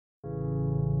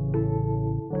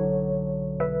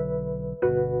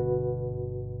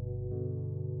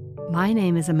My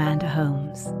name is Amanda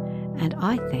Holmes, and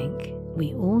I think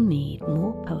we all need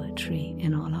more poetry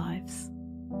in our lives.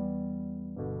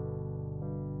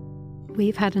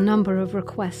 We've had a number of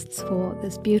requests for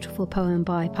this beautiful poem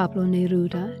by Pablo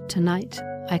Neruda, Tonight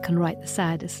I Can Write the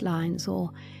Saddest Lines,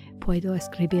 or Puedo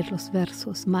escribir los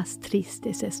versos más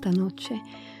tristes esta noche.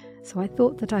 So I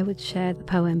thought that I would share the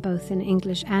poem both in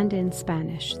English and in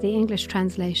Spanish. The English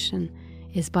translation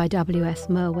is by W.S.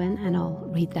 Merwin, and I'll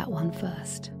read that one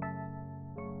first.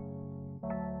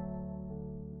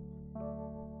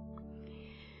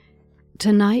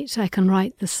 Tonight I can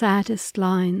write the saddest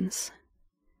lines.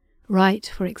 Write,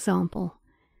 for example,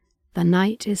 the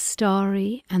night is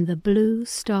starry and the blue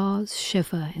stars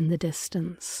shiver in the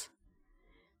distance.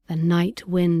 The night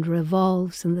wind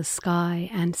revolves in the sky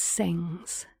and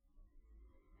sings.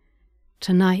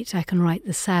 Tonight I can write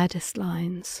the saddest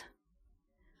lines.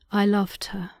 I loved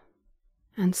her,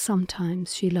 and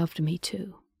sometimes she loved me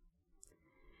too.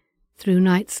 Through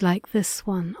nights like this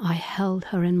one, I held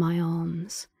her in my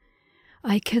arms.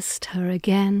 I kissed her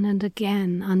again and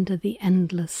again under the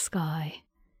endless sky.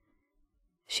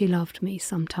 She loved me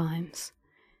sometimes,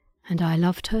 and I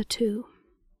loved her too.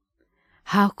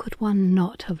 How could one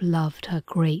not have loved her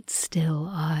great still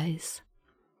eyes?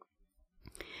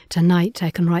 Tonight I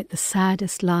can write the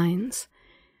saddest lines,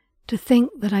 to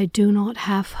think that I do not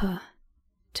have her,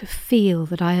 to feel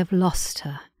that I have lost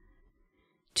her,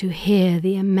 to hear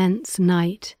the immense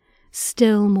night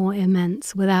still more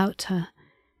immense without her,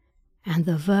 and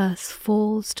the verse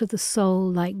falls to the soul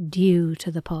like dew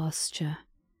to the pasture.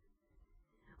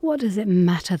 What does it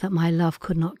matter that my love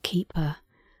could not keep her?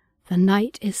 The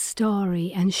night is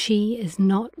starry and she is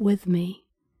not with me.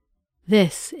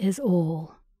 This is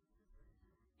all.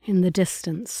 In the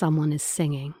distance someone is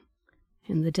singing.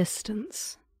 In the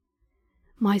distance.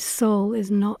 My soul is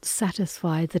not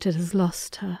satisfied that it has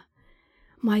lost her.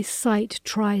 My sight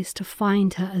tries to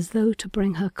find her as though to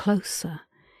bring her closer.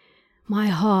 My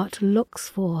heart looks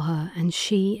for her, and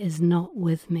she is not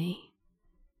with me.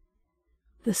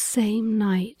 The same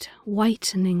night,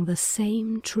 whitening the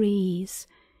same trees,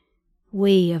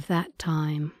 we of that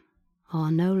time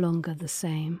are no longer the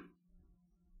same.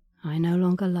 I no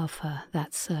longer love her,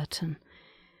 that's certain,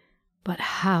 but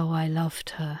how I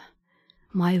loved her.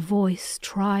 My voice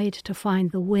tried to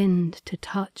find the wind to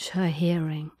touch her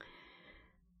hearing.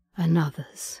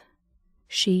 Another's.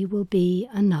 She will be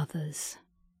another's.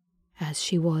 As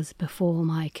she was before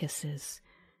my kisses,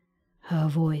 her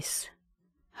voice,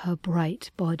 her bright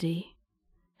body,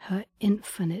 her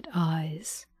infinite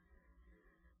eyes.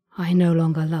 I no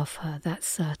longer love her, that's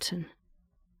certain,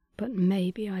 but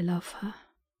maybe I love her.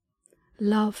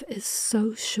 Love is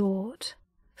so short,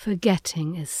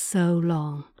 forgetting is so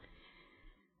long,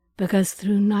 because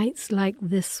through nights like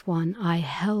this one I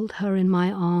held her in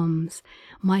my arms.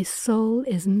 My soul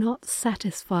is not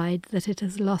satisfied that it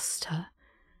has lost her,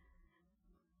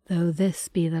 though this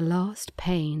be the last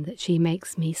pain that she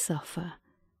makes me suffer,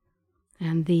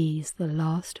 and these the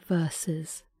last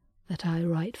verses that I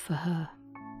write for her.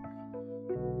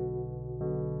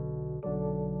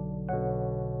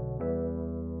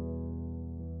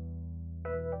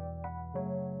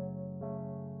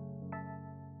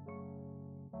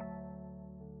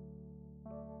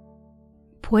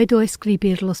 Puedo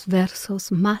escribir los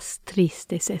versos más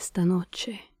tristes esta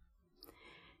noche.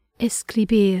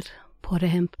 Escribir, por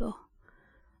ejemplo,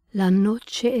 la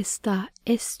noche está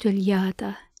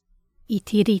estrellada y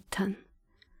tiritan,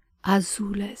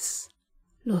 azules,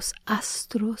 los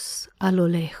astros a lo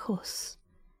lejos.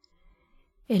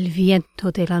 El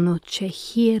viento de la noche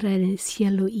gira en el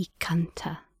cielo y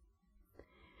canta.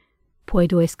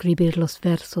 Puedo escribir los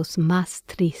versos más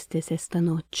tristes esta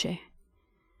noche.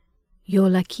 Yo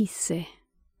la quise,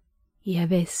 y a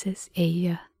veces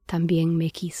ella también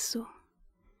me quiso.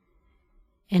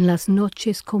 En las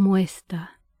noches como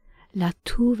esta, la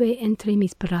tuve entre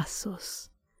mis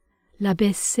brazos, la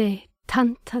besé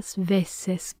tantas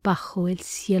veces bajo el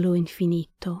cielo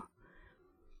infinito.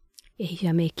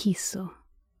 Ella me quiso,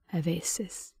 a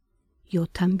veces, yo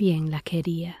también la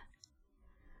quería.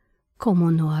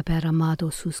 ¿Cómo no haber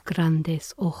amado sus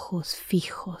grandes ojos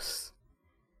fijos?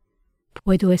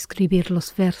 Puedo escribir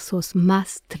los versos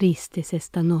más tristes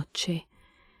esta noche,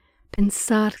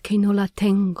 pensar que no la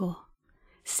tengo,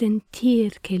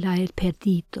 sentir que la he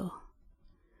perdido,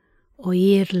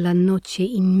 oír la noche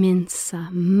inmensa,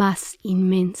 más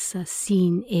inmensa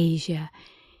sin ella,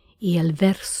 y el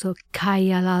verso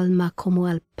cae al alma como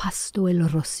al pasto el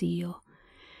rocío.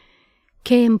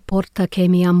 ¿Qué importa que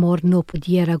mi amor no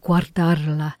pudiera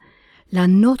guardarla? La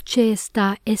noche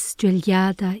está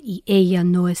estrellada y ella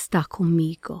no está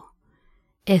conmigo.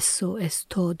 Eso es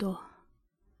todo.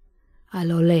 A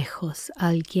lo lejos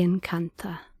alguien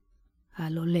canta, a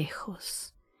lo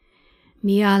lejos.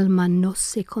 Mi alma no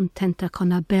se contenta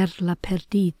con haberla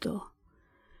perdido.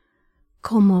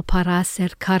 Como para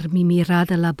acercar mi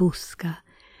mirada la busca,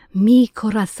 mi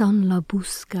corazón la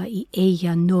busca y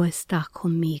ella no está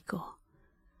conmigo.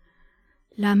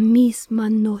 La misma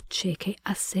noche que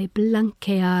hace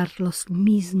blanquear los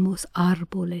mismos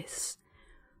árboles,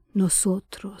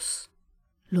 nosotros,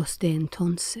 los de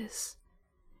entonces,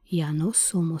 ya no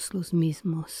somos los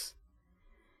mismos.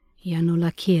 Ya no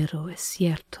la quiero, es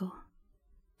cierto,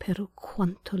 pero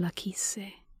cuánto la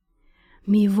quise.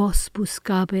 Mi voz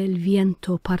buscaba el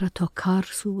viento para tocar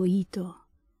su oído.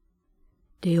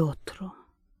 De otro,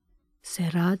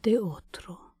 será de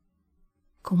otro,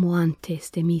 como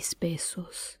antes de mis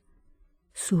besos.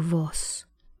 Su voz,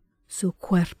 su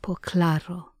cuerpo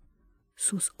claro,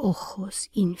 sus ojos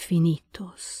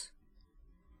infinitos.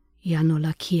 Ya no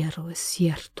la quiero, es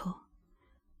cierto,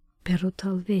 pero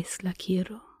tal vez la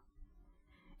quiero.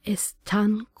 Es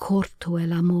tan corto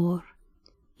el amor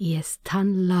y es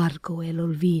tan largo el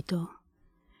olvido,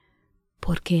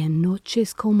 porque en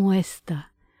noches como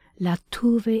esta la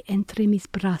tuve entre mis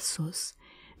brazos,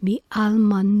 mi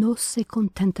alma no se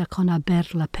contenta con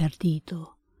haberla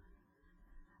perdido,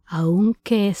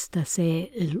 aunque este sea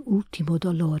el último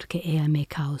dolor que ella me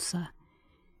causa,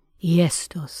 y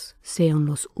estos sean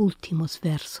los últimos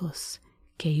versos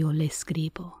que yo le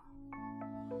escribo.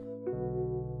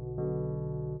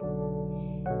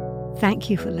 Thank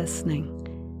you for listening.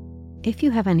 If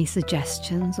you have any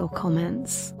suggestions or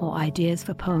comments or ideas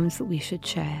for poems that we should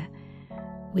share,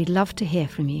 we'd love to hear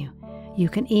from you. You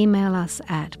can email us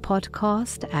at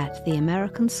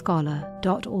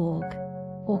podcast@theamericanscholar.org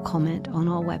or comment on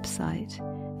our website,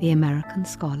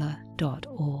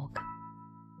 theamericanscholar.org.